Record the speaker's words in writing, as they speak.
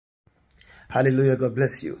Hallelujah. God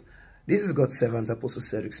bless you. This is God's servant, Apostle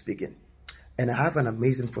Cedric speaking. And I have an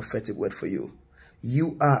amazing prophetic word for you.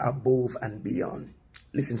 You are above and beyond.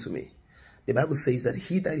 Listen to me. The Bible says that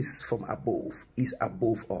he that is from above is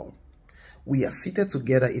above all. We are seated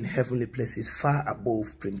together in heavenly places far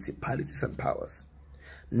above principalities and powers.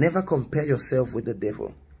 Never compare yourself with the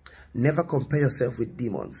devil. Never compare yourself with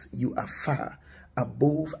demons. You are far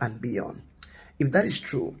above and beyond. If that is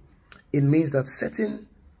true, it means that certain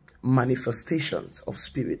manifestations of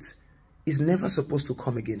spirit is never supposed to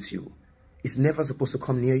come against you. It's never supposed to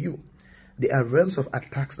come near you. There are realms of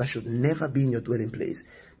attacks that should never be in your dwelling place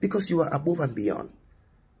because you are above and beyond.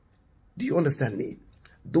 Do you understand me?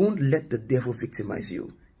 Don't let the devil victimize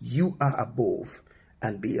you. You are above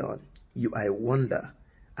and beyond. You are a wonder,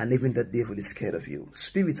 and even the devil is scared of you.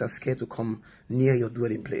 Spirits are scared to come near your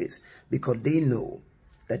dwelling place because they know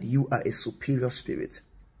that you are a superior spirit.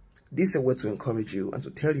 This is a word to encourage you and to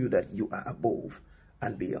tell you that you are above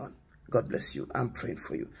and beyond. God bless you. I'm praying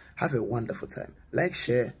for you. Have a wonderful time. Like,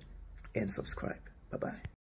 share, and subscribe. Bye-bye.